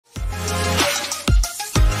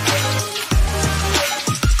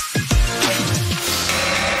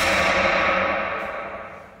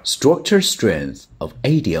Structure strength of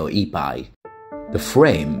ADO e-bike. The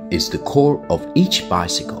frame is the core of each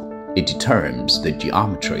bicycle. It determines the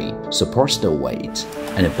geometry, supports the weight,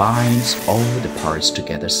 and binds all the parts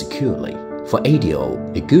together securely. For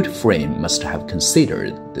ADO, a good frame must have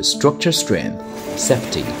considered the structure strength,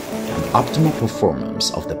 safety, and optimal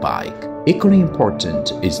performance of the bike. Equally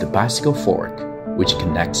important is the bicycle fork, which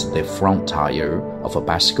connects the front tire of a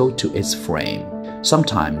bicycle to its frame.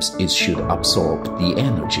 Sometimes it should absorb the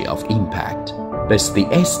energy of impact. Baced the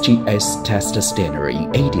SGS test standard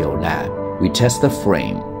in ADO lab, we test the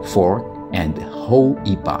frame, fork, and the whole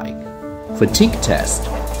e-bike. Fatigue test.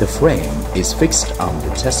 The frame is fixed on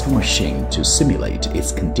the test machine to simulate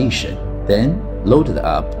its condition, then loaded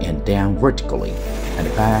up and down vertically, and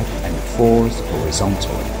back and forth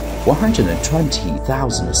horizontally.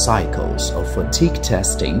 120,000 cycles of fatigue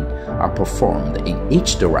testing are performed in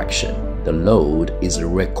each direction. The load is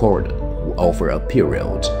recorded over a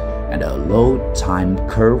period, and a load time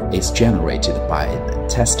curve is generated by the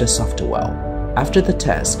test software. After the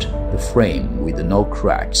test, the frame with no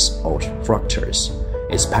cracks or fractures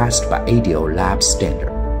is passed by ADO lab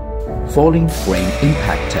standard. Falling frame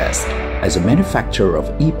impact test. As a manufacturer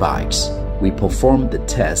of e-bikes, we perform the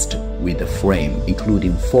test with the frame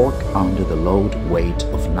including fork under the load weight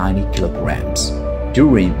of 90 kilograms.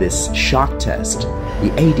 During this shock test,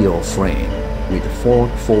 the ADO frame with the fork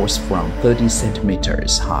falls from 30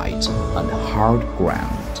 centimeters height on hard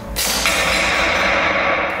ground.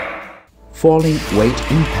 Falling weight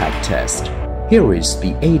impact test. Here is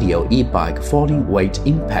the ADO e-bike falling weight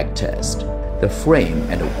impact test. The frame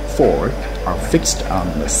and the fork are fixed on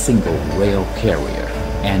a single rail carrier,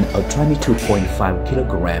 and a 22.5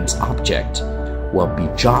 kilograms object will be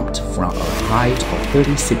dropped from a height of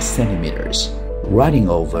 36 centimeters. Riding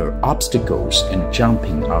over obstacles and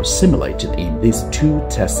jumping are simulated in these two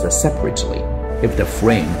tests separately. If the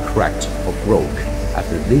frame cracked or broke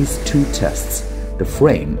after these two tests, the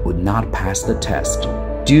frame would not pass the test.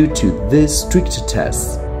 Due to these strict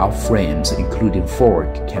tests, our frames including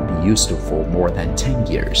fork can be used for more than 10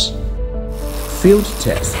 years. Field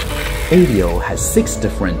test. ADO has 6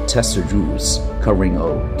 different test routes covering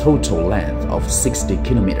a total length of 60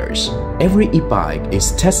 kilometers. Every e-bike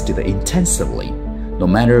is tested intensively, no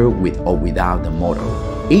matter with or without the motor.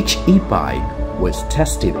 Each e-bike was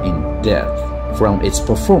tested in depth, from its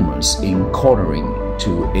performance in cornering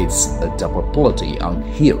to its adaptability on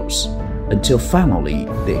hills, until finally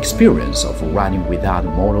the experience of riding without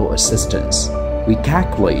motor assistance. We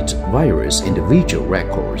calculate various individual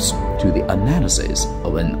records to the analysis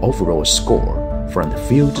of an overall score from the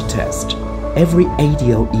field test. Every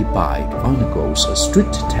ADO e-bike undergoes a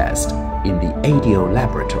strict test in the ADO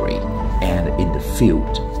laboratory and in the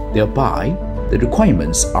field. Thereby, the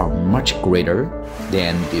requirements are much greater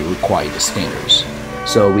than the required standards,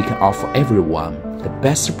 so we can offer everyone the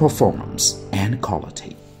best performance and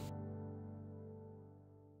quality.